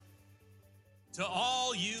To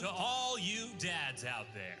all you dads out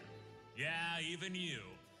there, yeah, even you,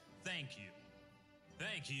 thank you.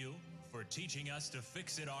 Thank you for teaching us to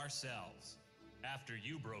fix it ourselves after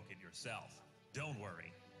you broke it yourself. Don't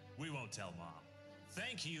worry, we won't tell Mom.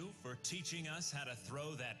 Thank you for teaching us how to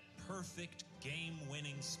throw that perfect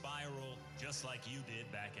game-winning spiral just like you did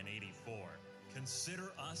back in '84.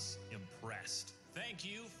 Consider us impressed. Thank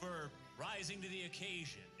you for rising to the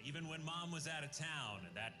occasion, even when Mom was out of town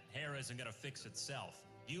and that hair isn't gonna fix itself.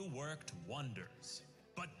 You worked wonders.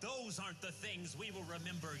 But those aren't the things we will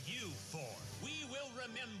remember you for. We will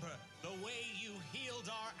remember the way you healed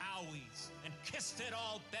our owies and kissed it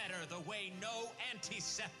all better the way no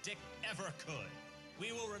antiseptic ever could.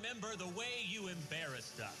 We will remember the way you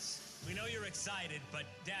embarrassed us. We know you're excited, but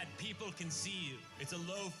Dad, people can see you. It's a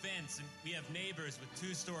low fence and we have neighbors with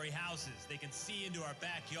 2-story houses. They can see into our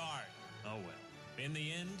backyard. Oh well. In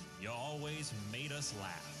the end, you always made us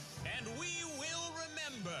laugh. And we will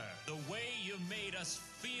remember the way you made us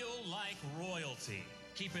feel like royalty.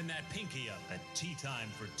 Keeping that pinky up at tea time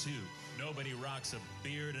for 2. Nobody rocks a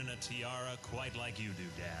beard and a tiara quite like you do,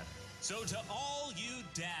 Dad. So to all you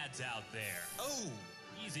dads out there, oh,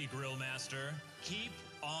 easy, Grill Master. Keep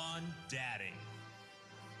on dadding.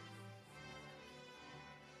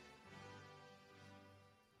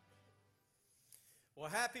 Well,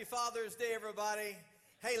 happy Father's Day, everybody.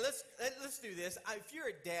 Hey, let's do this. If you're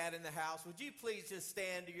a dad in the house, would you please just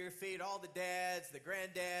stand to your feet? All the dads, the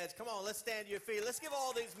granddads, come on, let's stand to your feet. Let's give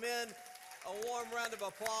all these men a warm round of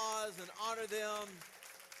applause and honor them.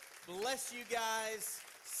 Bless you guys.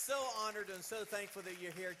 So honored and so thankful that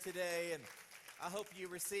you're here today, and I hope you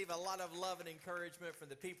receive a lot of love and encouragement from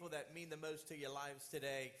the people that mean the most to your lives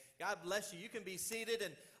today. God bless you. You can be seated,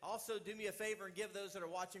 and also do me a favor and give those that are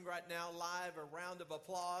watching right now live a round of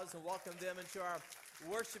applause and welcome them into our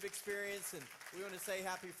worship experience. And we want to say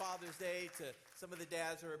happy Father's Day to some of the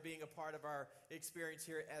dads who are being a part of our experience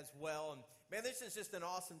here as well. And man, this is just an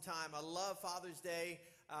awesome time. I love Father's Day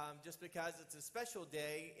just because it's a special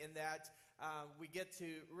day in that we get to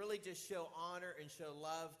really just show honor and show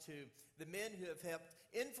love to the men who have helped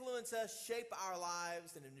influence us, shape our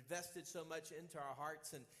lives, and invested so much into our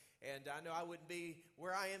hearts. And I know I wouldn't be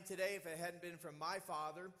where I am today if it hadn't been from my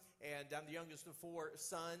father. And I'm the youngest of 4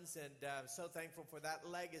 sons, and I'm so thankful for that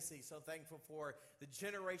legacy, so thankful for the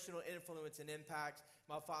generational influence and impact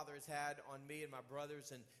my father has had on me and my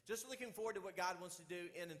brothers, and just looking forward to what God wants to do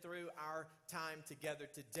in and through our time together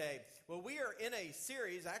today. Well, we are in a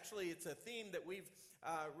series. Actually, it's a theme that we've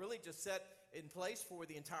really just set in place for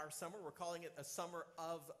the entire summer. We're calling it a Summer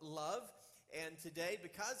of Love. And today,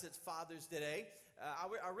 because it's Father's Day,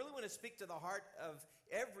 I really want to speak to the heart of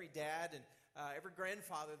every dad and every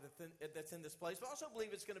grandfather that's in this place, but I also believe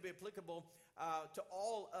it's going to be applicable to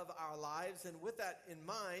all of our lives. And with that in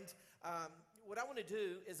mind, what I want to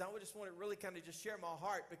do is I just want to really kind of just share my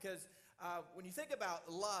heart, because when you think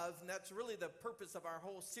about love, and that's really the purpose of our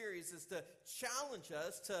whole series, is to challenge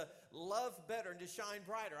us to love better and to shine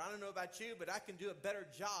brighter. I don't know about you, but I can do a better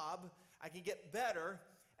job. I can get better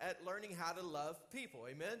at learning how to love people.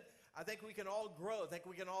 Amen? I think we can all grow. I think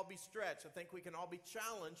we can all be stretched. I think we can all be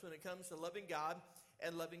challenged when it comes to loving God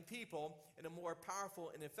and loving people in a more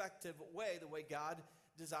powerful and effective way, the way God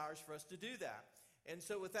desires for us to do that. And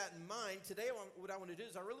so with that in mind, today what I want to do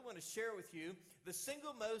is I really want to share with you the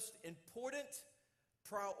single most important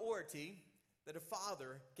priority that a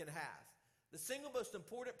father can have. The single most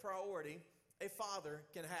important priority a father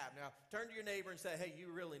can have. Now, turn to your neighbor and say, hey,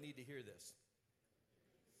 you really need to hear this.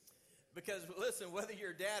 Because, listen, whether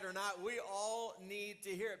you're a dad or not, we all need to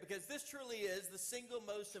hear it. Because this truly is the single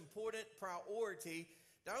most important priority,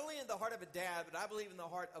 not only in the heart of a dad, but I believe in the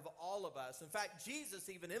heart of all of us. In fact, Jesus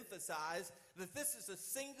even emphasized that this is the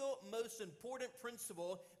single most important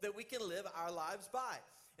principle that we can live our lives by.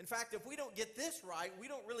 In fact, if we don't get this right, we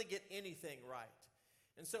don't really get anything right.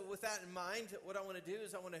 And so with that in mind, what I want to do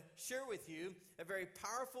is I want to share with you a very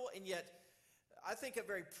powerful and yet, I think, a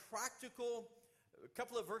very practical a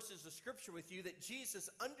couple of verses of scripture with you that Jesus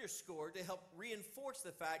underscored to help reinforce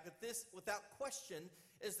the fact that this, without question,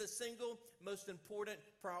 is the single most important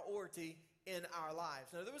priority in our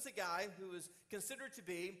lives. Now, there was a guy who was considered to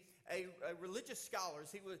be a religious scholar.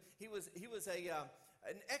 He was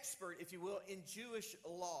an expert, if you will, in Jewish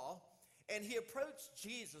law. And he approached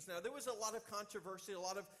Jesus. Now, there was a lot of controversy, a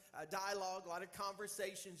lot of dialogue, a lot of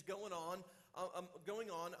conversations going on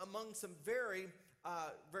among some very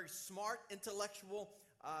smart, intellectual,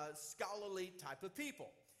 scholarly type of people.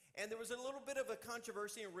 And there was a little bit of a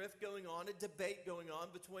controversy and rift going on, a debate going on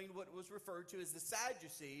between what was referred to as the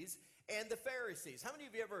Sadducees and the Pharisees. How many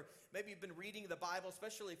of you ever maybe been reading the Bible,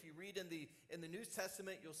 especially if you read in the New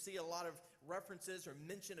Testament, you'll see a lot of references or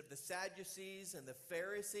mention of the Sadducees and the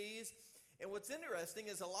Pharisees. And what's interesting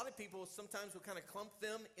is a lot of people sometimes will kind of clump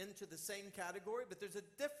them into the same category, but there's a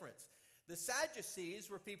difference. The Sadducees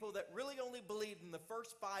were people that really only believed in the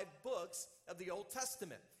first 5 books of the Old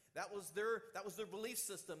Testament. That was their belief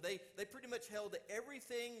system. They pretty much held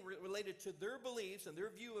everything related to their beliefs and their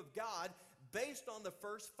view of God based on the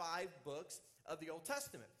first 5 books of the Old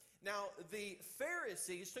Testament. Now, the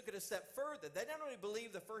Pharisees took it a step further. They not only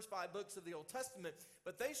believed the first 5 books of the Old Testament,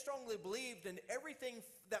 but they strongly believed in everything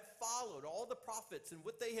that followed, all the prophets and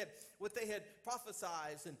what they had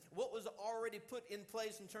prophesied and what was already put in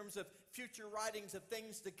place in terms of future writings of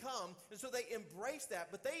things to come. And so they embraced that,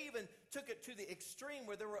 but they even took it to the extreme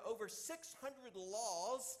where there were over 600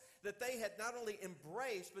 laws that they had not only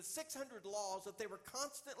embraced, but 600 laws that they were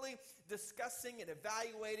constantly discussing and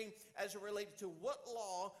evaluating as it related to what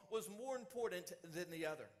law was more important than the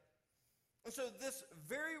other. And so this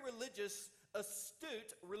very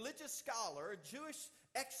astute religious scholar, a Jewish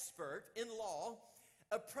expert in law,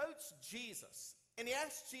 approached Jesus. And he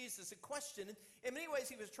asked Jesus a question. In many ways,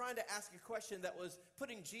 he was trying to ask a question that was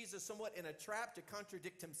putting Jesus somewhat in a trap to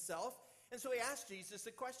contradict himself. And so he asked Jesus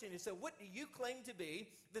a question. He said, what do you claim to be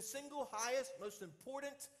the single highest, most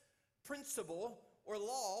important principle or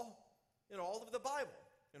law in all of the Bible,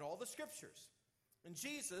 in all the scriptures? And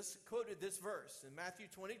Jesus quoted this verse in Matthew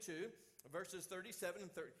 22, verses 37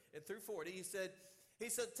 and through 40. He said,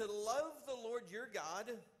 to love the Lord your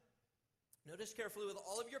God, notice carefully, with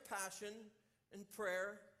all of your passion and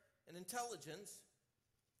prayer and intelligence.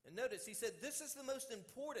 And notice, he said, this is the most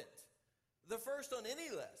important, the first on any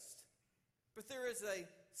list. But there is a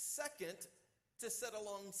second to set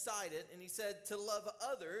alongside it. And he said, to love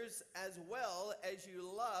others as well as you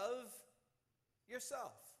love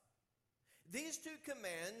yourself. These 2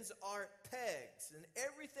 commands are pegs, and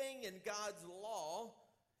everything in God's law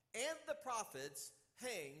and the prophets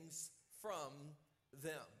hangs from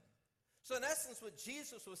them. So in essence, what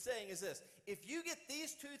Jesus was saying is this: if you get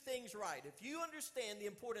these 2 things right, if you understand the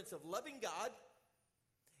importance of loving God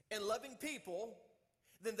and loving people,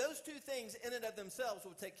 then those 2 things in and of themselves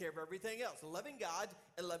will take care of everything else. Loving God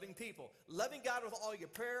and loving people. Loving God with all your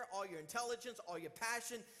prayer, all your intelligence, all your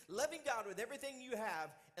passion. Loving God with everything you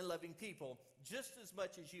have, and loving people just as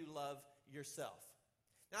much as you love yourself.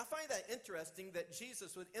 Now, I find that interesting that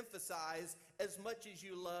Jesus would emphasize as much as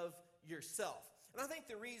you love yourself. And I think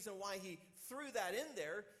the reason why he threw that in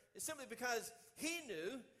there is simply because he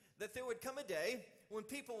knew that there would come a day when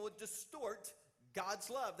people would distort God's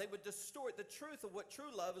love. They would distort the truth of what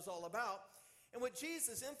true love is all about. And what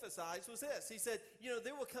Jesus emphasized was this. He said,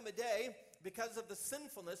 there will come a day because of the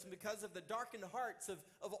sinfulness and because of the darkened hearts of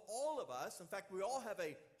all of us. In fact, we all have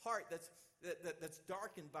a heart that's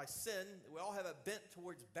darkened by sin. We all have a bent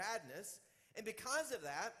towards badness. And because of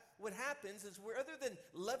that, what happens is rather than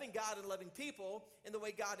loving God and loving people in the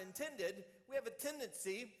way God intended, we have a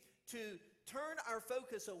tendency to turn our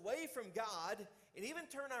focus away from God and even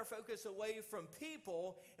turn our focus away from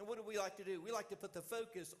people. And what do we like to do? We like to put the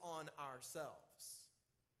focus on ourselves.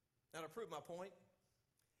 Now, to prove my point,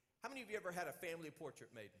 how many of you ever had a family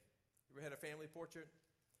portrait made? You ever had a family portrait?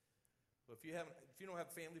 Well, if you don't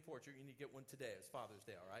have a family portrait, you need to get one today. It's Father's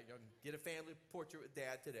Day, all right? You can get a family portrait with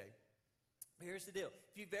Dad today. Here's the deal.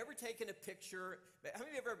 If you've ever taken a picture, how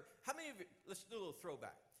many of you, let's do a little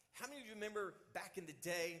throwback. How many of you remember back in the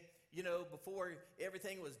day, before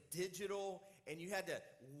everything was digital and you had to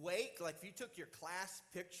wait, like if you took your class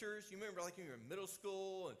pictures, you remember like when you were in middle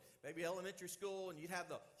school and maybe elementary school and you'd have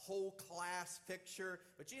the whole class picture,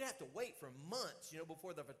 but you'd have to wait for months,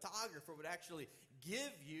 before the photographer would actually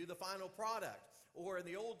give you the final product. Or in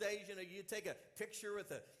the old days, you'd take a picture with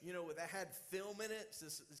that had film in it,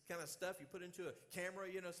 this kind of stuff you put into a camera,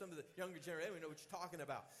 some of the younger generation, we know what you're talking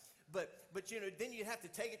about. But then you have to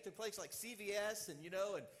take it to a place like CVS and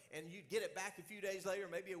you'd get it back a few days later,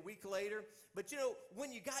 maybe a week later. But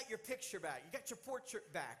when you got your picture back, you got your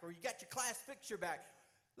portrait back, or you got your class picture back,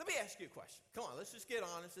 let me ask you a question. Come on, let's just get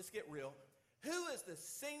honest, let's get real. Who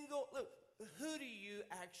do you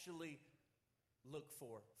actually look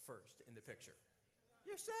for first in the picture?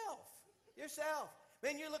 Yourself.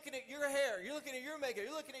 Man, you're looking at your hair, you're looking at your makeup,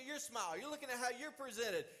 you're looking at your smile, you're looking at how you're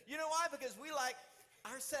presented. You know why? Because we like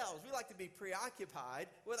ourselves. We like to be preoccupied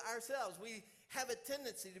with ourselves. We have a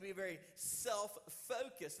tendency to be very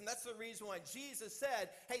self-focused. And that's the reason why Jesus said,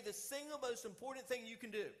 hey, the single most important thing you can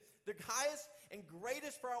do, the highest and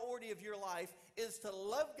greatest priority of your life is to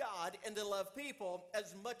love God and to love people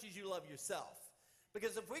as much as you love yourself.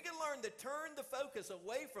 Because if we can learn to turn the focus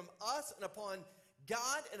away from us and upon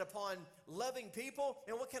God and upon loving people,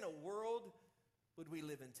 and what kind of world would we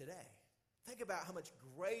live in today? Think about how much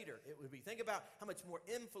greater it would be. Think about how much more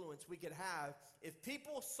influence we could have if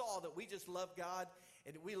people saw that we just love God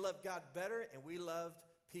and we loved God better and we loved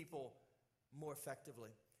people more effectively.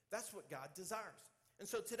 That's what God desires. And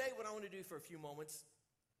so today what I want to do for a few moments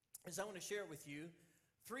is I want to share with you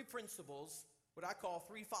 3 principles, what I call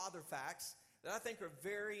 3 father facts, that I think are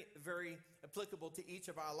very, very applicable to each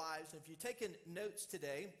of our lives. And if you're taking notes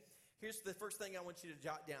today, here's the first thing I want you to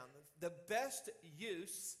jot down. The best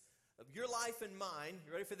use of your life and mine,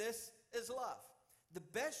 you ready for this, is love. The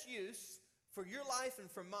best use for your life and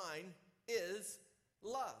for mine is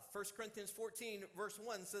love. 1 Corinthians 14 verse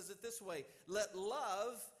 1 says it this way: let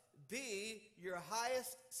love be your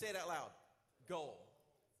highest, say it out loud, goal.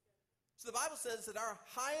 So the Bible says that our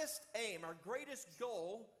highest aim, our greatest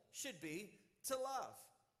goal should be to love.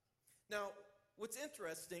 Now, what's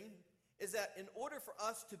interesting is that in order for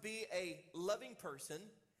us to be a loving person,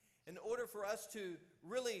 in order for us to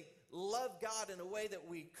really love God in a way that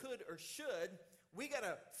we could or should, we got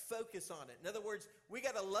to focus on it. In other words, we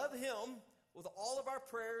got to love Him with all of our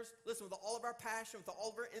prayers, listen, with all of our passion, with all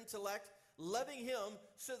of our intellect, loving Him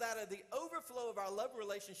so that at the overflow of our love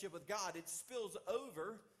relationship with God, it spills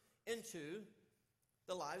over into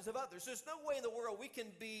the lives of others. There's no way in the world we can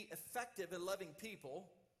be effective in loving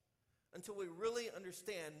people until we really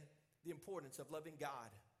understand the importance of loving God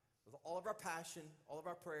with all of our passion, all of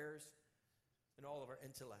our prayers, and all of our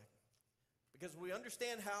intellect. Because when we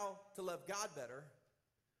understand how to love God better,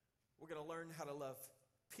 we're going to learn how to love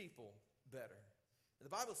people better. And the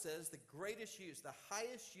Bible says the greatest use, the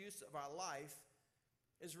highest use of our life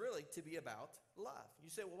is really to be about love. You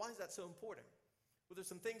say, well, why is that so important? Well, there's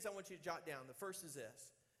some things I want you to jot down. The first is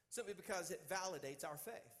this: simply because it validates our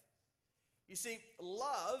faith. You see,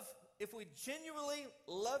 love, if we genuinely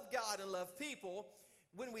love God and love people,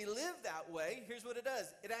 when we live that way, here's what it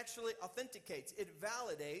does. It actually authenticates, it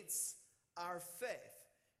validates our faith.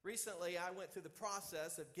 Recently, I went through the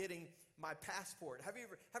process of getting my passport. How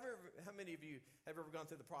many of you have ever gone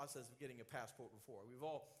through the process of getting a passport before?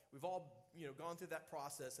 We've all gone through that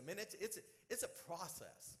process. I mean, it's a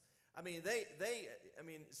process. I mean,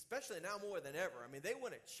 especially now more than ever, I mean, they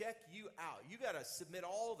want to check you out. You got to submit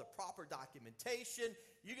all the proper documentation.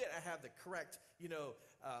 You got to have the correct, the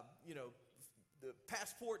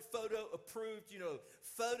passport photo approved,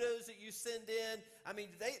 photos that you send in. I mean,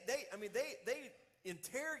 they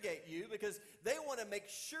interrogate you because they want to make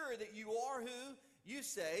sure that you are who you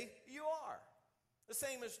say you are. The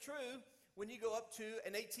same is true when you go up to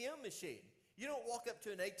an ATM machine. You don't walk up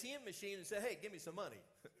to an ATM machine and say, hey, give me some money.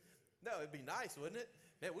 No, it'd be nice, wouldn't it?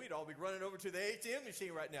 Man, we'd all be running over to the ATM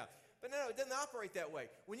machine right now. But no, it doesn't operate that way.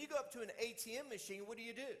 When you go up to an ATM machine, what do?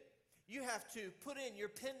 You have to put in your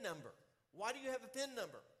PIN number. Why do you have a PIN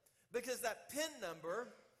number? Because that PIN number,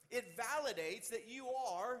 it validates that you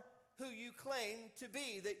are who you claim to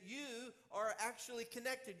be, that you are actually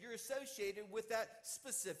connected. You're associated with that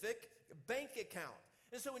specific bank account.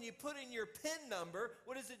 And so when you put in your PIN number,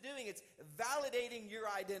 what is it doing? It's validating your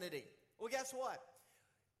identity. Well, guess what?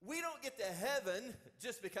 We don't get to heaven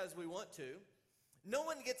just because we want to. No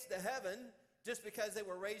one gets to heaven just because they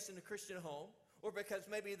were raised in a Christian home, or because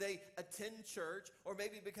maybe they attend church, or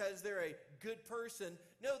maybe because they're a good person.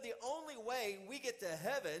 No, the only way we get to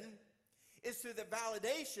heaven is through the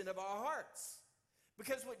validation of our hearts.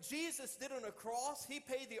 Because what Jesus did on the cross, He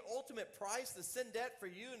paid the ultimate price, the sin debt for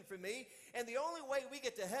you and for me. And the only way we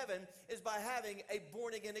get to heaven is by having a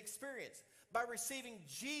born-again experience. By receiving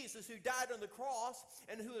Jesus, who died on the cross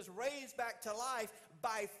and who is raised back to life.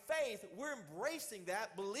 By faith, we're embracing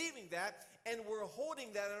that, believing that, and we're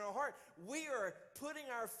holding that in our heart. We are putting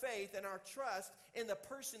our faith and our trust in the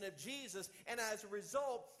person of Jesus. And as a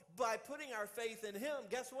result, by putting our faith in Him,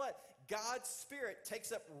 guess what? God's Spirit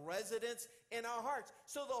takes up residence in our hearts.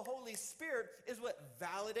 So the Holy Spirit is what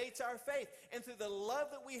validates our faith. And through the love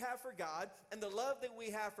that we have for God and the love that we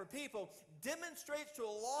have for people, demonstrates to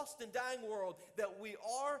a lost and dying world that we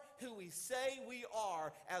are who we say we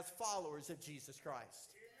are as followers of Jesus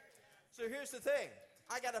Christ. So here's the thing.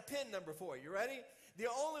 I got a PIN number for you. You ready? The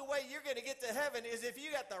only way you're going to get to heaven is if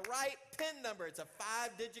you got the right PIN number. It's a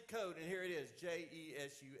 5-digit code, and here it is,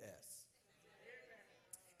 JESUS.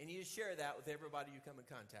 And you share that with everybody you come in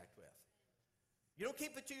contact with. You don't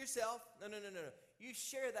keep it to yourself. No. You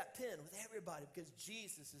share that PIN with everybody because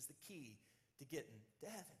Jesus is the key to getting to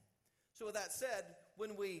heaven. So with that said,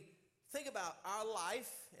 when we think about our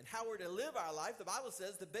life and how we're to live our life, the Bible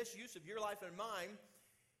says the best use of your life and mine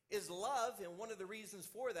is love. And one of the reasons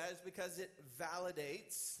for that is because it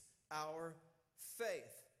validates our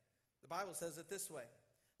faith. The Bible says it this way.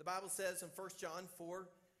 The Bible says in 1 John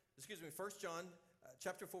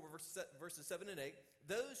chapter 4, verses 7 and 8,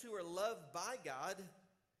 those who are loved by God,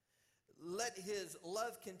 let his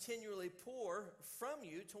love continually pour from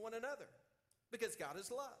you to one another, because God is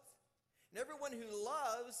love. And everyone who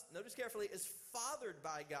loves, notice carefully, is fathered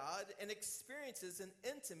by God and experiences an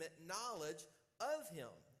intimate knowledge of him.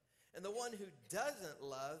 And the one who doesn't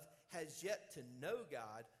love has yet to know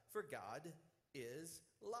God, for God is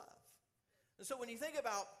love. And so when you think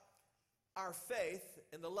about our faith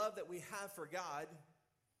and the love that we have for God,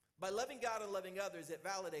 by loving God and loving others, it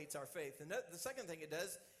validates our faith. And the second thing it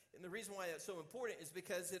does, and the reason why it's so important, is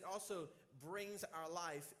because it also brings our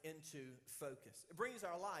life into focus. It brings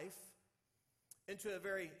our life into a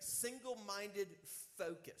very single-minded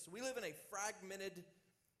focus. We live in a fragmented,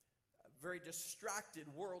 very distracted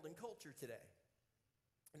world and culture today.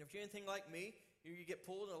 And if you're anything like me, you get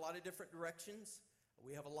pulled in a lot of different directions.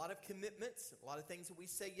 We have a lot of commitments, a lot of things that we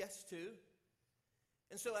say yes to.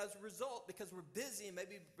 And so as a result, because we're busy and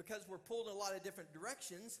maybe because we're pulled in a lot of different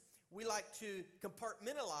directions, we like to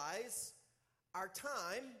compartmentalize our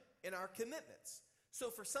time and our commitments. So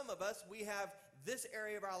for some of us, we have this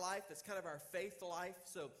area of our life that's kind of our faith life.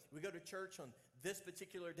 So we go to church on this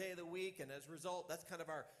particular day of the week, and as a result, that's kind of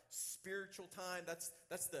our spiritual time. That's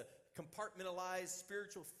the compartmentalized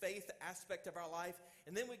spiritual faith aspect of our life.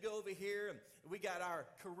 And then we go over here and we got our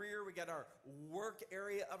career, we got our work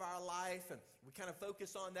area of our life, and we kind of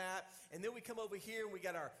focus on that. And then we come over here and we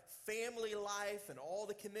got our family life and all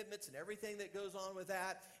the commitments and everything that goes on with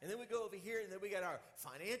that. And then we go over here and then we got our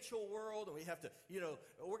financial world, and we have to,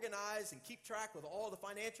 organize and keep track with all the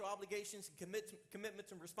financial obligations and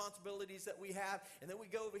commitments and responsibilities that we have. And then we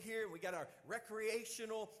go over here and we got our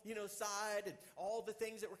recreational, side and all the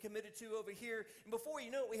things that we're committed to over here. And before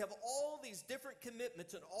you know it, we have all these different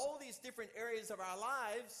commitments and all these different areas of our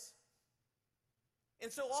lives.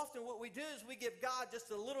 And so often what we do is we give God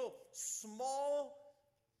just a little small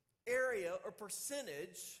area or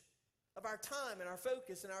percentage of our time and our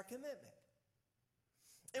focus and our commitment.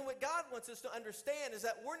 And what God wants us to understand is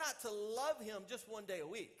that we're not to love him just one day a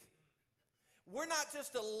week. We're not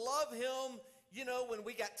just to love him, when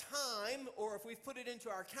we got time or if we've put it into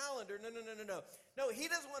our calendar. No. No, he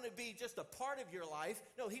doesn't want to be just a part of your life.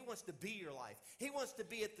 No, he wants to be your life. He wants to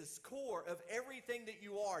be at the core of everything that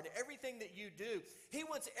you are and everything that you do. He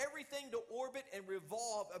wants everything to orbit and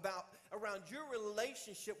revolve around your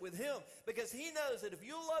relationship with him, because he knows that if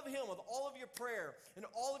you love him with all of your prayer and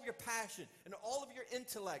all of your passion and all of your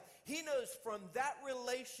intellect, he knows from that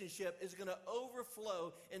relationship is going to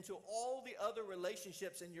overflow into all the other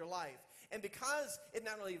relationships in your life. And because it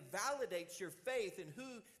not only validates your faith in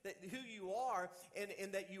who you are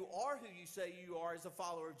and that you are who you say you are as a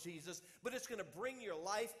follower of Jesus, but it's going to bring your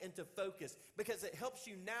life into focus, because it helps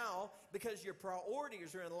you now, because your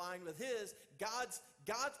priorities are in line with his. God's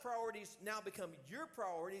priorities now become your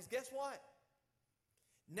priorities. Guess what?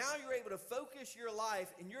 Now you're able to focus your life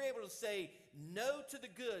and you're able to say no to the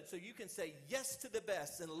good so you can say yes to the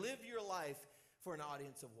best and live your life for an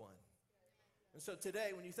audience of one. And so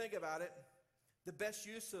today, when you think about it, the best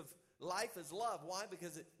use of life is love. Why?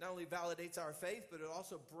 Because it not only validates our faith, but it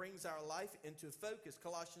also brings our life into focus.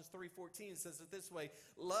 Colossians 3:14 says it this way: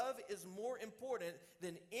 love is more important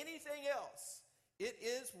than anything else. It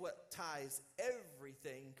is what ties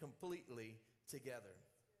everything completely together.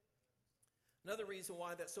 Another reason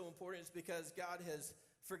why that's so important is because God has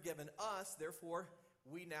forgiven us. Therefore,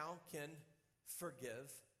 we now can forgive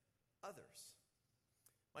others.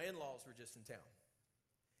 My in-laws were just in town.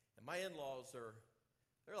 And my in-laws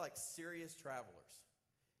they're like serious travelers.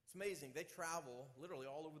 It's amazing. They travel literally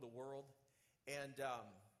all over the world. And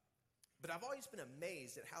but I've always been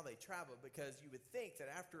amazed at how they travel, because you would think that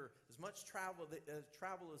after as much travel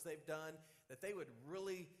as they've done, that they would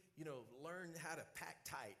really, learn how to pack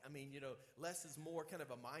tight. I mean, less is more kind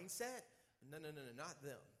of a mindset. No, not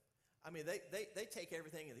them. I mean, they take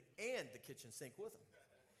everything and the kitchen sink with them.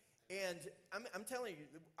 And I'm telling you,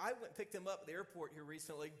 I went and picked them up at the airport here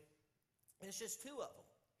recently, and it's just two of them.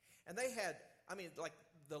 And they had, like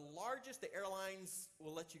the largest the airlines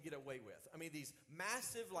will let you get away with. I mean, these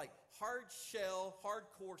massive, like hard shell,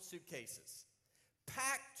 hardcore suitcases,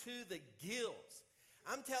 packed to the gills.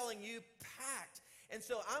 I'm telling you, packed. And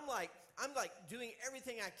so I'm like doing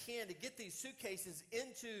everything I can to get these suitcases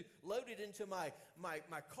loaded into my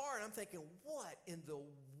car. And I'm thinking, what in the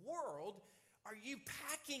world are you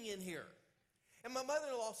packing in here? And my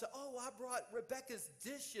mother-in-law said, I brought Rebecca's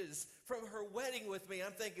dishes from her wedding with me.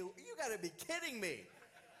 I'm thinking, you got to be kidding me.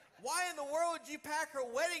 Why in the world would you pack her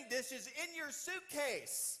wedding dishes in your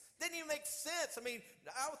suitcase? Didn't even make sense.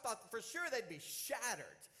 I thought for sure they'd be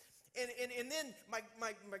shattered. And then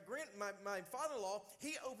my father-in-law,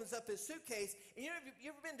 he opens up his suitcase. And you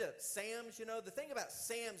ever been to Sam's? You know, the thing about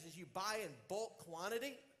Sam's is you buy in bulk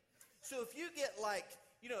quantity. So if you get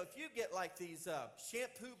like these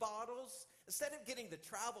shampoo bottles, instead of getting the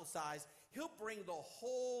travel size, he'll bring the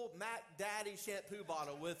whole Mac Daddy shampoo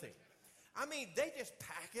bottle with him. I mean, they just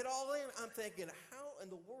pack it all in. I'm thinking, how in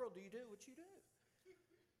the world do you do what you do?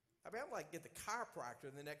 I mean, I'm like, get the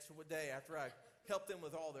chiropractor the next day after I help them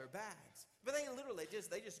with all their bags. But they literally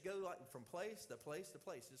they just go like from place to place to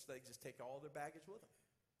place. They just take all their baggage with them.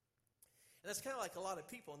 And that's kind of like a lot of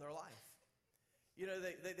people in their life. You know,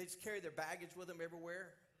 they just carry their baggage with them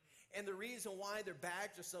everywhere. And the reason why their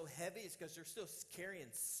bags are so heavy is because they're still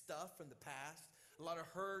carrying stuff from the past. A lot of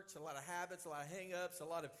hurts, a lot of habits, a lot of hang-ups, a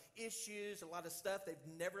lot of issues, a lot of stuff they've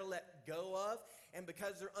never let go of. And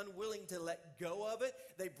because they're unwilling to let go of it,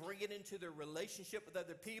 they bring it into their relationship with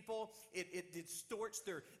other people. It distorts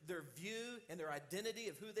their view and their identity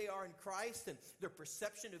of who they are in Christ and their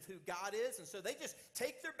perception of who God is. And so they just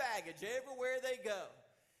take their baggage everywhere they go.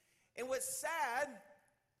 And what's sad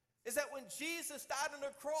is that when Jesus died on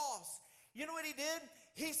the cross, you know what he did?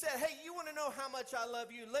 He said, hey, you want to know how much I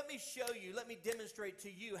love you? Let me show you. Let me demonstrate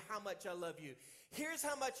to you how much I love you. Here's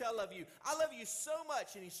how much I love you. I love you so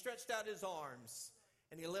much. And he stretched out his arms,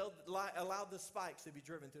 and he allowed the spikes to be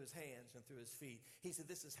driven through his hands and through his feet. He said,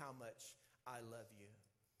 this is how much I love you.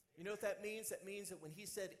 You know what that means? That means that when he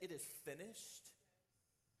said, it is finished,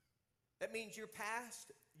 that means your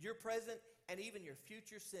past, your present, and even your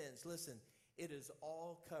future sins. Listen, it is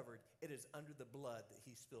all covered. It is under the blood that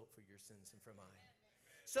he spilled for your sins and for mine.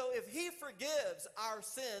 So if he forgives our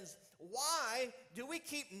sins, why do we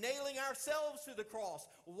keep nailing ourselves to the cross?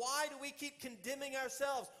 Why do we keep condemning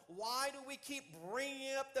ourselves? Why do we keep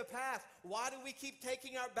bringing up the past? Why do we keep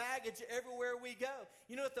taking our baggage everywhere we go?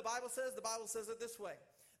 You know what the Bible says? The Bible says it this way.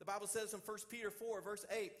 The Bible says in 1 Peter 4, verse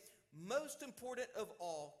 8, most important of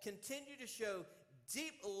all, continue to show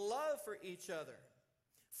deep love for each other.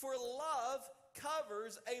 For love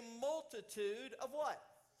covers a multitude of what?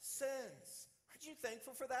 Sins. Aren't you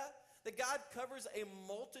thankful for that? That God covers a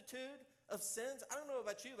multitude of sins? I don't know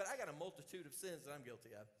about you, but I got a multitude of sins that I'm guilty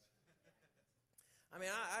of. I mean,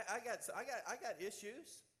 I got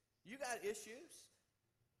issues. You got issues.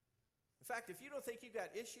 In fact, if you don't think you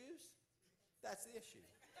got issues, that's the issue.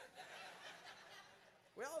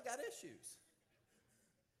 We all got issues.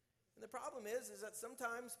 And the problem is that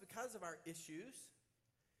sometimes because of our issues,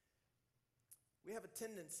 we have a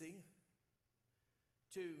tendency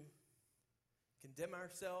to condemn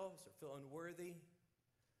ourselves or feel unworthy,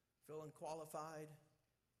 feel unqualified.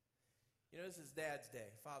 You know, this is Dad's Day,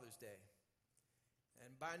 Father's Day.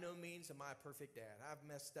 And by no means am I a perfect dad. I've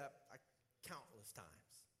messed up countless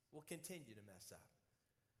times. Will continue to mess up.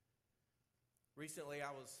 Recently, I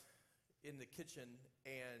was in the kitchen,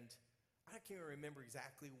 and I can't remember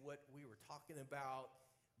exactly what we were talking about,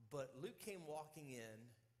 but Luke came walking in,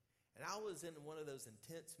 and I was in one of those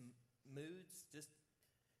intense moods.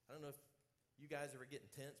 I don't know if you guys ever get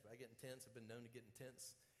intense, but I get intense. I've been known to get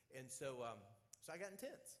intense. And so I got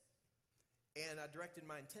intense. And I directed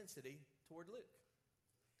my intensity toward Luke.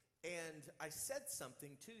 And I said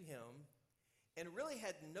something to him, and it really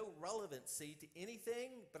had no relevancy to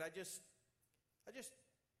anything, but I just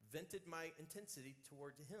vented my intensity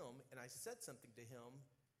toward him, and I said something to him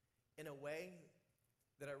in a way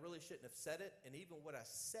that I really shouldn't have said it, and even what I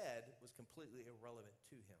said was completely irrelevant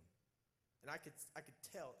to him. And I could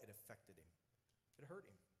tell it affected him. It hurt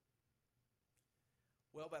him.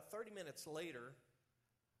 Well, about 30 minutes later,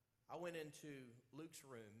 I went into Luke's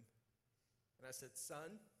room, and I said,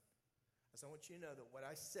 son, I want you to know that what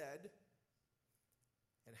I said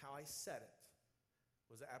and how I said it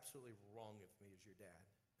was absolutely wrong of me as your dad.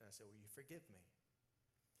 And I said, will you forgive me?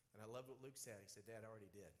 And I love what Luke said. He said, Dad, I already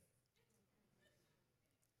did.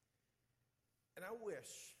 And I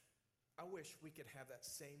wish we could have that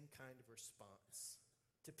same kind of response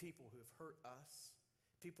to people who have hurt us,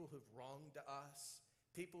 people who have wronged us,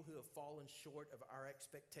 people who have fallen short of our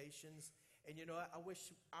expectations. And you know what? I wish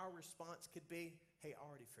our response could be, hey, I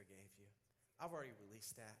already forgave you. I've already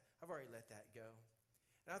released that. I've already let that go.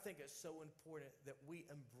 And I think it's so important that we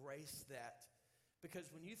embrace that, because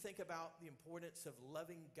when you think about the importance of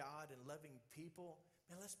loving God and loving people,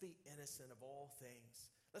 man, let's be innocent of all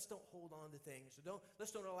things. Let's don't hold on to things.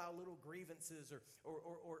 Let's don't allow little grievances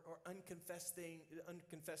or unconfessed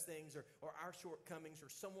things or our shortcomings or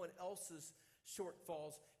someone else's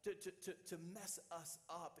shortfalls to mess us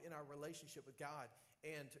up in our relationship with God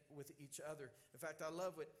and with each other. In fact, I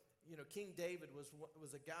love what, King David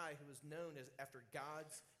was a guy who was known as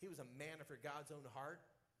he was a man after God's own heart.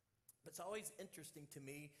 But it's always interesting to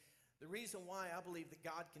me The reason why I believe that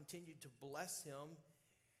God continued to bless him,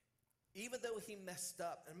 even though he messed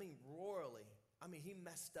up, I mean royally, he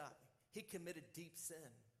messed up. He committed deep sin.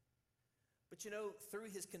 But through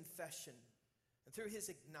his confession and through his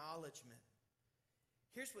acknowledgement,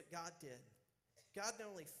 here's what God did. God not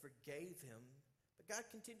only forgave him, but God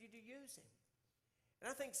continued to use him. And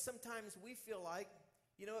I think sometimes we feel like,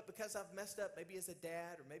 because I've messed up, maybe as a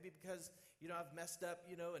dad, or maybe because, I've messed up,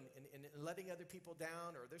 and letting other people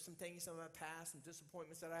down, or there's some things in my past, some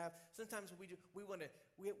disappointments that I have. Sometimes we want to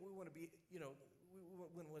be, we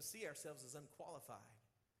want to see ourselves as unqualified.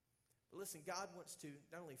 But listen, God wants to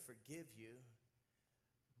not only forgive you,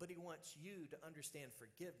 but he wants you to understand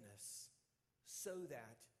forgiveness so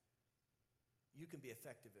that you can be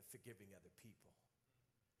effective at forgiving other people.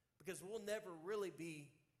 Because we'll never really be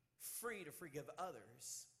free to forgive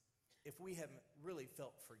others if we haven't really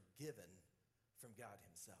felt forgiven from God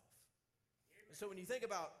himself. And so when you think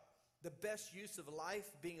about the best use of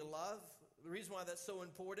life being love, the reason why that's so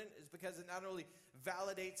important is because it not only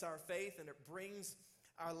validates our faith and it brings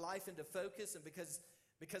our life into focus, and because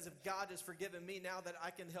if God has forgiven me, now that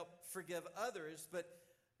I can help forgive others. But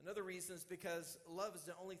another reason is because love is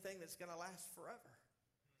the only thing that's going to last forever.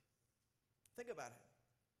 Think about it.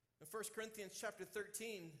 In 1 Corinthians chapter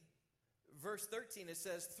 13, verse 13, it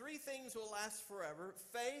says, 3 things will last forever: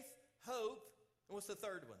 faith, hope, and what's the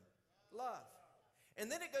third one? Love.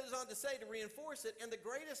 And then it goes on to say, to reinforce it, and the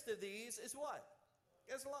greatest of these is what?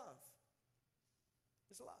 Is love.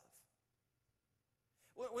 Is love.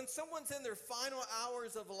 When someone's in their final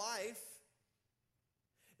hours of life,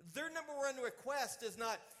 their number one request is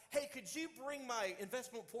not, hey, could you bring my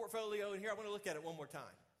investment portfolio in here? I want to look at it one more time.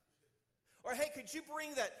 Or, hey, could you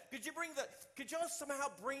somehow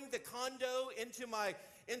bring the condo into my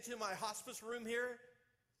hospice room here?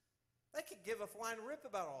 They could give a flying rip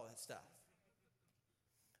about all that stuff.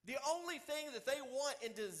 The only thing that they want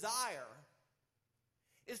and desire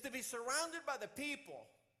is to be surrounded by the people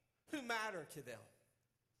who matter to them.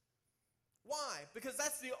 Why? Because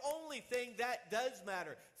that's the only thing that does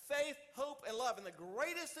matter. Faith, hope, and love. And the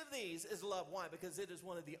greatest of these is love. Why? Because it is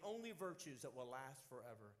one of the only virtues that will last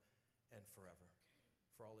forever and forever,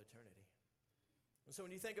 for all eternity. And so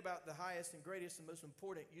when you think about the highest and greatest and most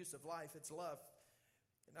important use of life, it's love.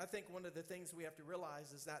 And I think one of the things we have to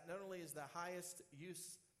realize is that not only is the highest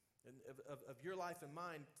use of your life and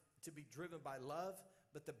mine to be driven by love,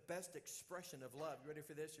 but the best expression of love, you ready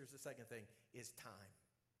for this? Here's the second thing, is time.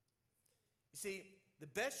 You see, the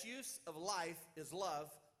best use of life is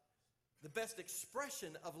love. The best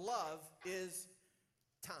expression of love is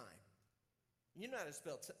time. You know how to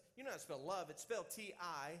spell love. It's spelled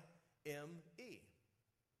T-I-M-E.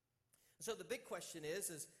 So the big question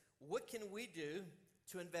is what can we do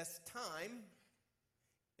to invest time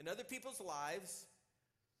in other people's lives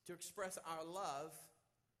to express our love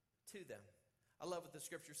to them? I love what the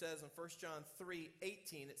scripture says in 1 John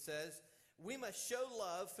 3:18. It says, we must show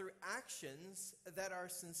love through actions that are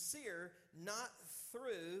sincere, not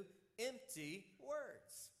through empty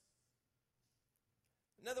words.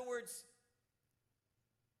 In other words,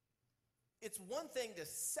 it's one thing to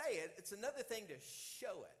say it, it's another thing to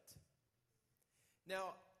show it.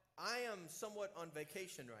 Now, I am somewhat on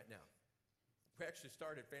vacation right now. We actually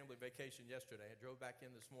started family vacation yesterday. I drove back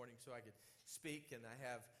in this morning so I could speak, and I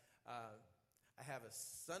have a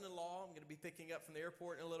son-in-law I'm going to be picking up from the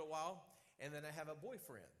airport in a little while. And then I have a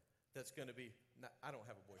boyfriend that's going to be, I don't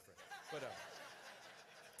have a boyfriend, but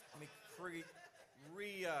let me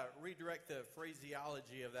redirect the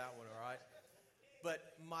phraseology of that one, all right?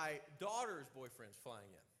 But my daughter's boyfriend's flying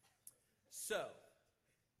in. So,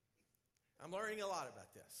 I'm learning a lot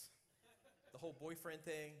about this. The whole boyfriend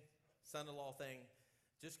thing, son-in-law thing,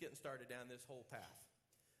 just getting started down this whole path.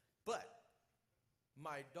 But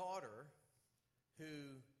my daughter,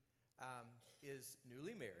 who is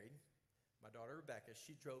newly married, my daughter Rebecca,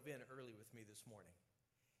 she drove in early with me this morning.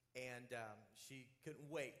 And she couldn't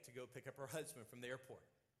wait to go pick up her husband from the airport.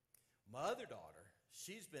 My other daughter,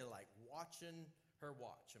 she's been like watching her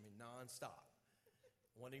watch, nonstop.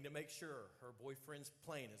 Wanting to make sure her boyfriend's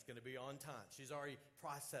plane is going to be on time. She's already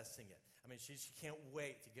processing it. She can't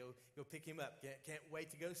wait to go pick him up. Can't wait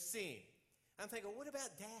to go see him. I'm thinking, what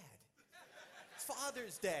about Dad? It's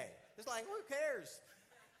Father's Day. It's like, who cares?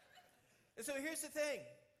 And so here's the thing.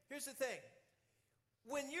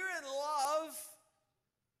 When you're in love,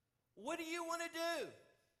 what do you want to do?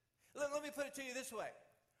 Let me put it to you this way.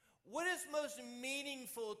 What is most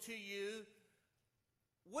meaningful to you?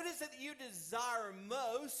 What is it that you desire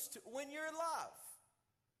most when you're in love?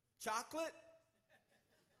 Chocolate?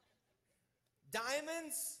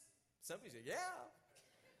 Diamonds? Some people say,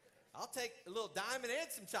 yeah. I'll take a little diamond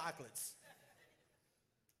and some chocolates.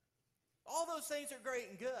 All those things are great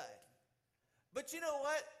and good. But you know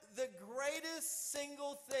what? The greatest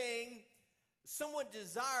single thing someone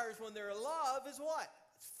desires when they're in love is what?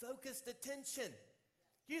 It's focused attention.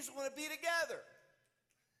 You just want to be together.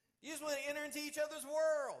 You just want to enter into each other's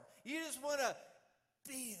world. You just want to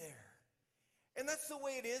be there. And that's the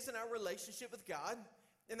way it is in our relationship with God.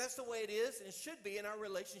 And that's the way it is and it should be in our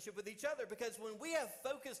relationship with each other. Because when we have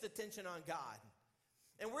focused attention on God,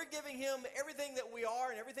 and we're giving him everything that we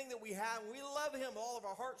are and everything that we have, and we love him all of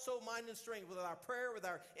our heart, soul, mind, and strength, with our prayer, with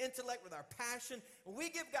our intellect, with our passion. When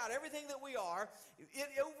we give God everything that we are, it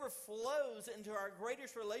overflows into our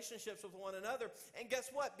greatest relationships with one another. And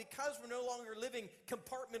guess what? Because we're no longer living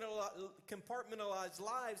compartmentalized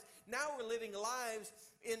lives, now we're living lives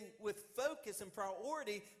with focus and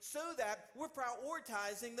priority, so that we're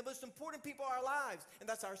prioritizing the most important people in our lives. And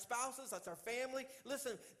that's our spouses, that's our family.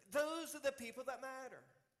 Listen, those are the people that matter.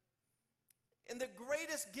 And the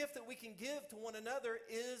greatest gift that we can give to one another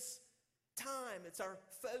is time. It's our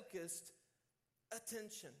focused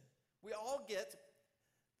attention. We all get,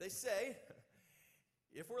 they say,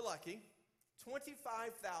 if we're lucky,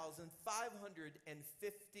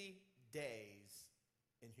 25,550 days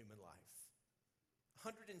in human life.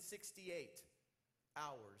 168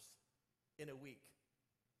 hours in a week.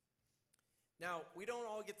 Now, we don't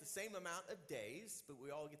all get the same amount of days, but we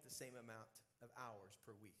all get the same amount of hours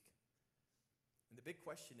per week. And the big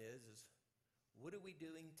question is what are we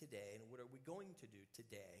doing today, and what are we going to do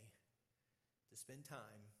today to spend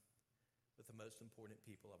time with the most important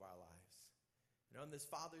people of our lives? And on this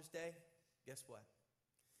Father's Day, guess what?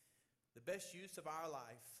 The best use of our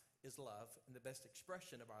life is love, and the best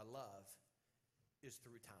expression of our love is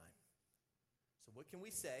through time. So what can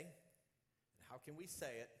we say, and how can we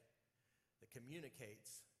say it that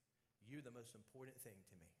communicates you're the most important thing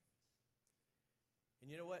to me? And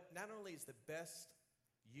you know what? Not only is the best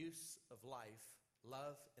use of life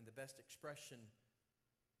love, and the best expression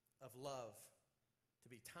of love to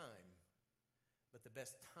be time, but the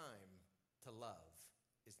best time to love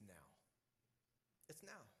is now. It's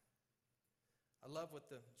now. I love what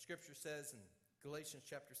the scripture says in Galatians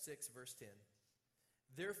chapter 6, verse 10.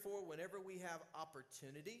 Therefore, whenever we have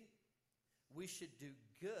opportunity, we should do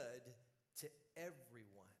good to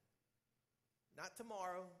everyone. Not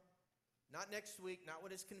tomorrow, not next week, not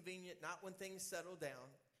when it's convenient, not when things settle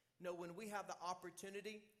down. No, when we have the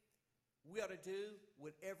opportunity, we ought to do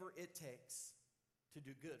whatever it takes to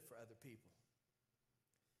do good for other people.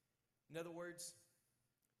 In other words,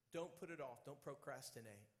 don't put it off. Don't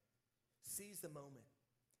procrastinate. Seize the moment.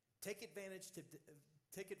 Take advantage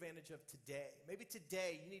of today. Maybe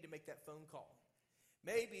today you need to make that phone call.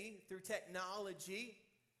 Maybe through technology,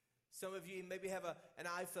 some of you maybe have an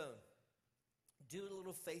iPhone. Do a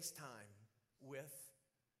little FaceTime with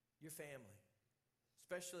your family,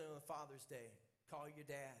 especially on Father's Day. Call your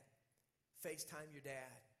dad. FaceTime your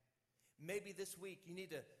dad. Maybe this week you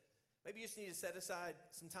just need to set aside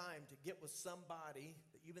some time to get with somebody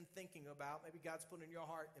that you've been thinking about. Maybe God's put in your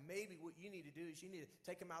heart. And maybe what you need to do is you need to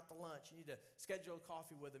take them out to lunch. You need to schedule a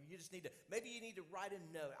coffee with them. Maybe you need to write a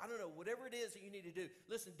note. I don't know, whatever it is that you need to do.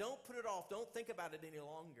 Listen, don't put it off. Don't think about it any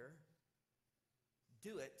longer.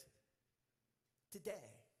 Do it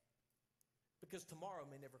today. Because tomorrow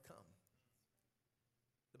may never come.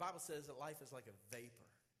 The Bible says that life is like a vapor.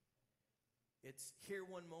 It's here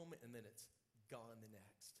one moment and then it's gone the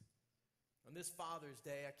next. On this Father's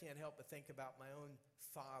Day, I can't help but think about my own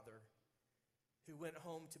father who went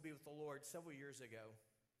home to be with the Lord several years ago.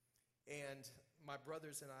 And my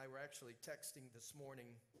brothers and I were actually texting this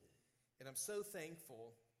morning, and I'm so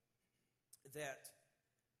thankful that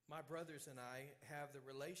my brothers and I have the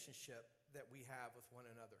relationship that we have with one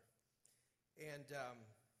another. And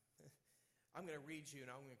I'm going to read you, and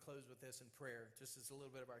I'm going to close with this in prayer, just as a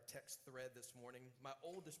little bit of our text thread this morning. My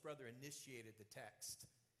oldest brother initiated the text.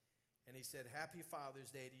 And he said, Happy Father's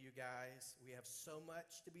Day to you guys. We have so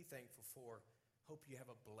much to be thankful for. Hope you have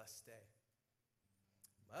a blessed day.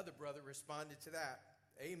 My other brother responded to that.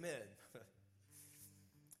 Amen.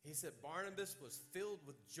 He said, Barnabas was filled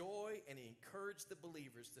with joy, and he encouraged the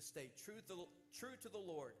believers to stay true to the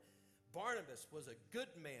Lord. Barnabas was a good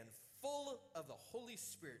man, full of the Holy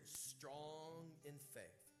Spirit, strong in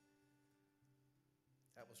faith.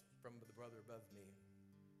 That was from the brother above me.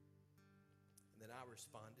 And then I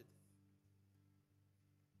responded,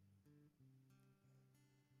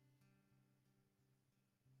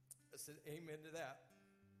 I said, amen to that.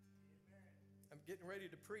 Amen. I'm getting ready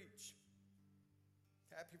to preach.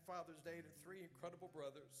 Happy Father's Day to three incredible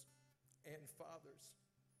brothers and fathers.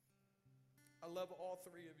 I love all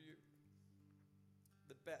three of you.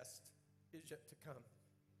 the best is yet to come.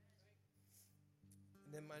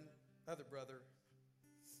 And then my other brother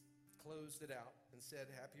closed it out and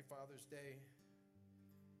said, Happy Father's Day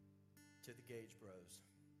to the Gage Bros.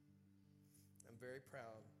 I'm very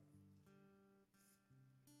proud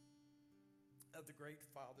of the great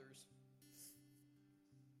fathers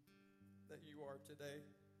that you are today.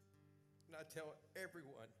 And I tell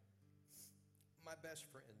everyone, my best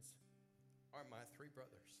friends are my three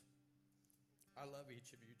brothers. I love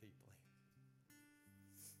each of you deeply.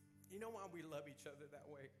 You know why we love each other that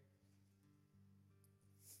way?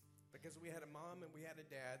 Because we had a mom and we had a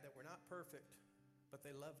dad that were not perfect, but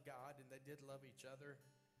they loved God and they did love each other.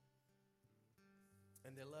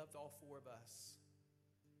 And they loved all four of us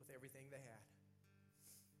with everything they had.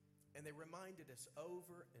 And they reminded us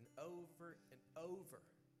over and over and over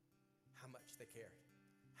how much they cared,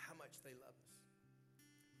 how much they love us.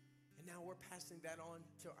 And now we're passing that on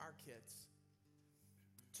to our kids,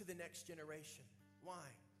 to the next generation. Why?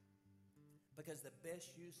 Because the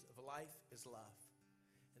best use of life is love.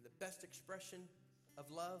 And the best expression of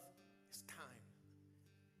love is time.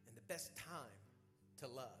 And the best time to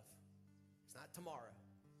love is not tomorrow,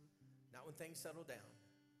 not when things settle down.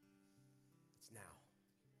 It's now.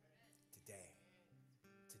 Today.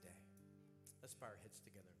 Let's bow our heads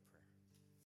together and pray.